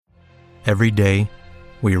Every day,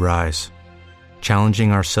 we rise,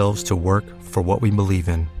 challenging ourselves to work for what we believe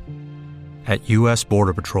in. At U.S.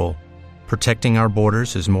 Border Patrol, protecting our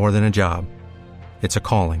borders is more than a job. It's a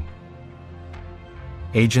calling.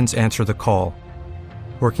 Agents answer the call,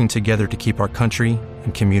 working together to keep our country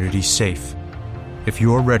and communities safe. If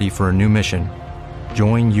you're ready for a new mission,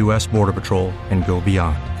 join U.S. Border Patrol and go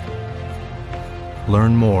beyond.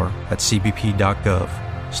 Learn more at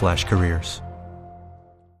cbp.gov/careers.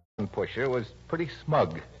 Pusher was pretty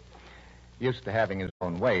smug, used to having his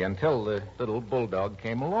own way until the little bulldog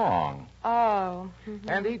came along. Oh.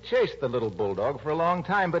 And he chased the little bulldog for a long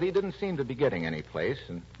time, but he didn't seem to be getting any place.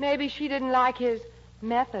 And maybe she didn't like his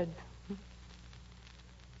methods.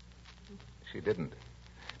 She didn't.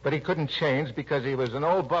 But he couldn't change because he was an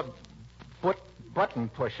old button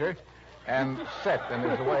pusher and set in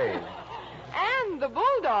his ways. And the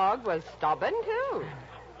bulldog was stubborn, too.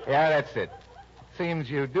 Yeah, that's it. Seems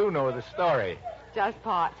you do know the story. Just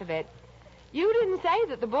parts of it. You didn't say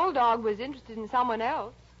that the bulldog was interested in someone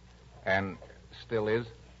else. And still is?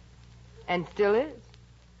 And still is.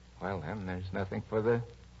 Well, then, there's nothing for the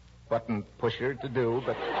button pusher to do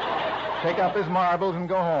but pick up his marbles and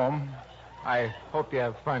go home. I hope you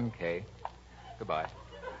have fun, Kay. Goodbye.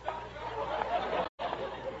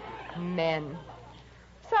 Men.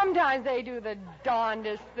 Sometimes they do the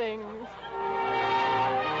darndest things.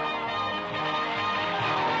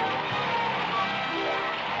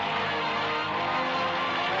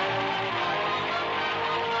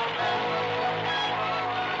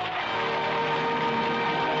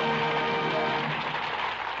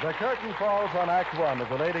 The curtain falls on Act One of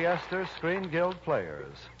the Lady Esther Screen Guild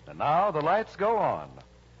Players. And now the lights go on.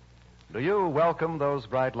 Do you welcome those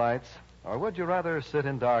bright lights, or would you rather sit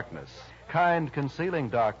in darkness, kind concealing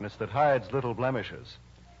darkness that hides little blemishes?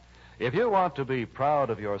 If you want to be proud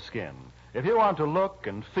of your skin, if you want to look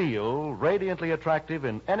and feel radiantly attractive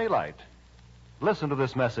in any light, listen to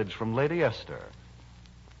this message from Lady Esther.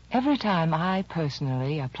 Every time I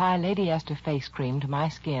personally apply Lady Esther face cream to my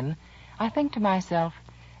skin, I think to myself,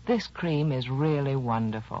 this cream is really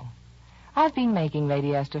wonderful. I've been making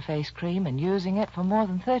Lady Esther face cream and using it for more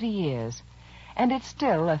than 30 years, and it's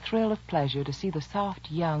still a thrill of pleasure to see the soft,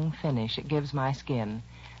 young finish it gives my skin,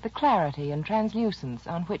 the clarity and translucence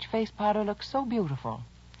on which face powder looks so beautiful.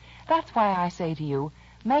 That's why I say to you,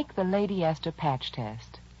 make the Lady Esther patch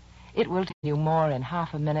test. It will tell you more in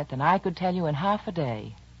half a minute than I could tell you in half a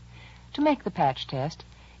day. To make the patch test,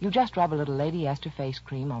 you just rub a little Lady Esther face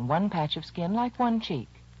cream on one patch of skin like one cheek.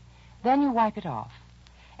 Then you wipe it off.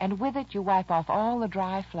 And with it, you wipe off all the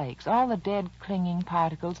dry flakes, all the dead, clinging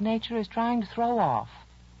particles nature is trying to throw off.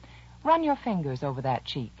 Run your fingers over that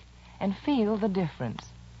cheek and feel the difference.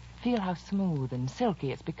 Feel how smooth and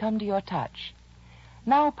silky it's become to your touch.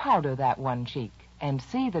 Now powder that one cheek and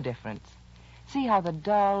see the difference. See how the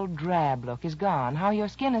dull, drab look is gone, how your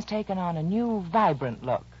skin has taken on a new, vibrant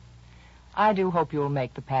look. I do hope you'll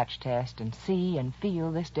make the patch test and see and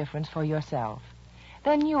feel this difference for yourself.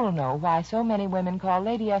 Then you'll know why so many women call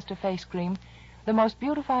Lady Esther face cream the most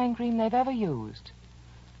beautifying cream they've ever used.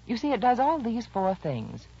 You see, it does all these 4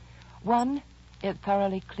 things. 1, it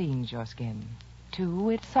thoroughly cleans your skin. 2,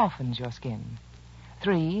 it softens your skin.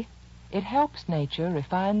 3, it helps nature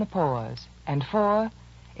refine the pores. And 4,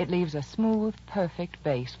 it leaves a smooth, perfect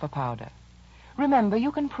base for powder. Remember,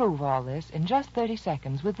 you can prove all this in just 30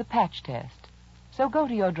 seconds with the patch test. So go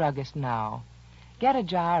to your druggist now. Get a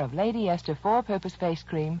jar of Lady Esther 4-purpose face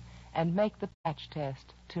cream and make the patch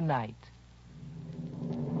test tonight.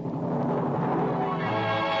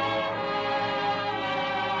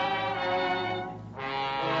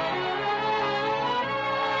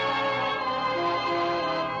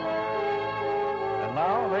 And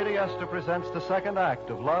now, Lady Esther presents the second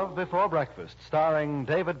act of Love Before Breakfast, starring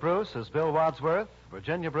David Bruce as Bill Wadsworth,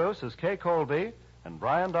 Virginia Bruce as Kay Colby, and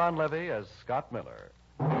Brian Donlevy as Scott Miller.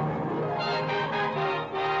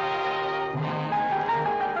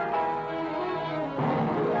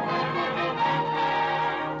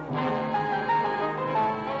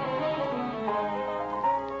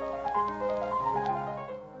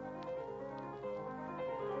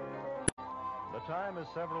 The time is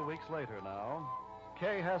several weeks later now.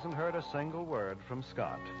 Kay hasn't heard a single word from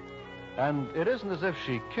Scott. And it isn't as if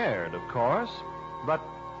she cared, of course, but,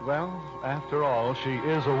 well, after all, she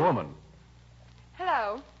is a woman.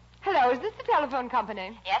 Hello. Hello, is this the telephone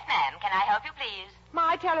company? Yes, ma'am. Can I help you, please?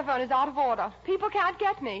 My telephone is out of order. People can't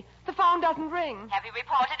get me. The phone doesn't ring. Have you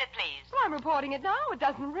reported it, please? Well, I'm reporting it now. It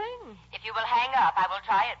doesn't ring. If you will hang up, I will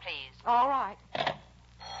try it, please. All right.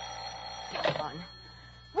 Come on.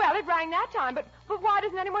 Well, it rang that time, but why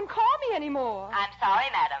doesn't anyone call me anymore? I'm sorry,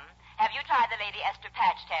 madam. Have you tried the Lady Esther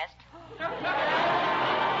patch test?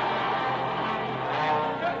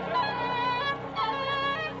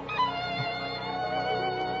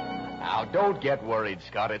 Don't get worried,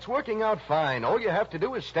 Scott. It's working out fine. All you have to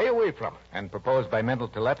do is stay away from it. And proposed by mental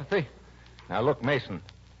telepathy? Now, look, Mason,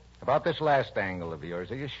 about this last angle of yours,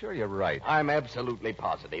 are you sure you're right? I'm absolutely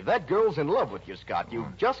positive. That girl's in love with you, Scott.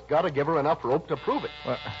 You've just got to give her enough rope to prove it.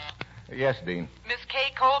 Well, yes, Dean. Miss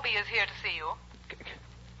Kay Colby is here to see you.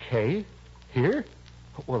 Kay? Here?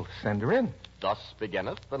 Well, send her in. Thus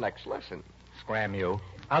beginneth the next lesson. Scram you.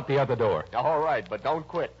 Out the other door. All right, but don't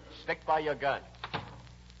quit. Stick by your gun.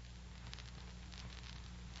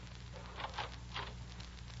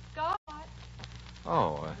 Scott.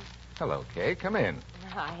 Oh, hello, Kay. Come in.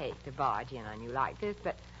 I hate to barge in on you like this,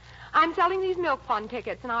 but I'm selling these milk fund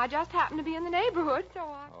tickets, and I just happen to be in the neighborhood, so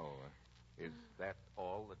I... Oh, is that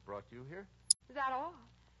all that brought you here? Is that all?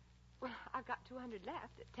 Well, I've got 200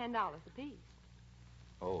 left at $10 apiece.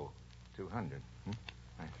 Oh, 200.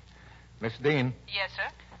 Miss Dean, Yes, sir.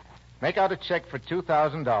 make out a check for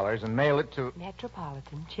 $2,000 and mail it to...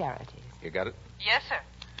 Metropolitan Charities. You got it? Yes, sir.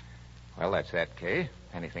 Well, that's that, Kay.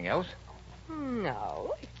 Anything else?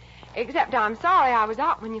 No. Except I'm sorry I was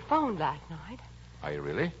out when you phoned last night. Are you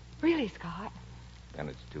really? Really, Scott? Then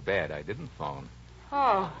it's too bad I didn't phone.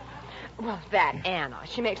 Oh. Well, that Anna.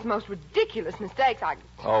 She makes the most ridiculous mistakes.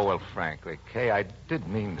 Oh, well, frankly, Kay, I did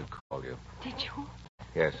mean to call you. Did you?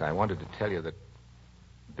 Yes, I wanted to tell you that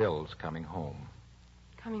Bill's coming home.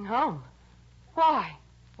 Coming home? Why?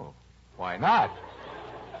 Well, why not?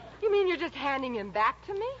 You mean you're just handing him back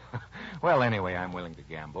to me? Well, anyway, I'm willing to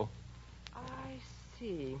gamble. I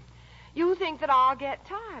see. You think that I'll get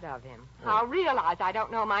tired of him. I'll realize I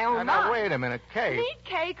don't know my own Now, mind. wait a minute, Kay. Meet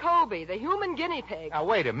Kay Colby, the human guinea pig. Now,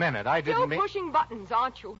 wait a minute. I Still didn't mean... pushing buttons,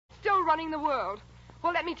 aren't you? Still running the world.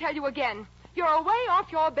 Well, let me tell you again. You're way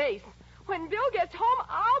off your base. When Bill gets home,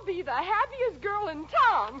 I'll be the happiest girl in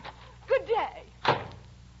town. Good day.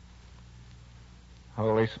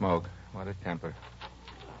 Holy smoke. What a temper.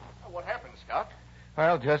 What happened, Scott?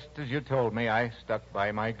 Well, just as you told me, I stuck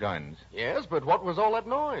by my guns. Yes, but what was all that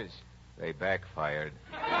noise? They backfired.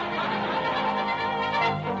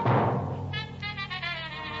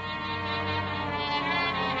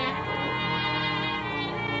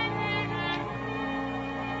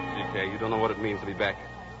 GK, you don't know what it means to be back.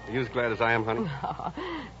 Are you as glad as I am, honey?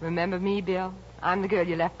 Remember me, Bill? I'm the girl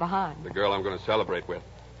you left behind. The girl I'm going to celebrate with.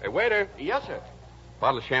 Hey, waiter. Yes, sir.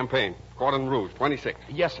 Bottle of champagne. Cordon Rouge, 26.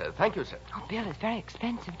 Yes, sir. Thank you, sir. Oh, Bill, it's very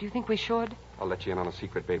expensive. Do you think we should? I'll let you in on a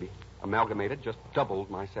secret, baby. Amalgamated just doubled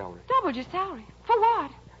my salary. Doubled your salary. For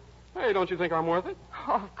what? Hey, don't you think I'm worth it?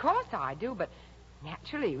 Oh, of course I do, but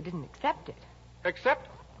naturally you didn't accept it. Except...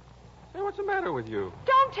 Hey, what's the matter with you?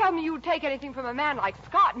 Don't tell me you'd take anything from a man like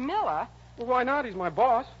Scott Miller. Well, why not? He's my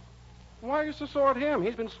boss. Why are you so sore at him?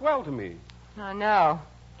 He's been swell to me. I know.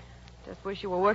 Just wish you were working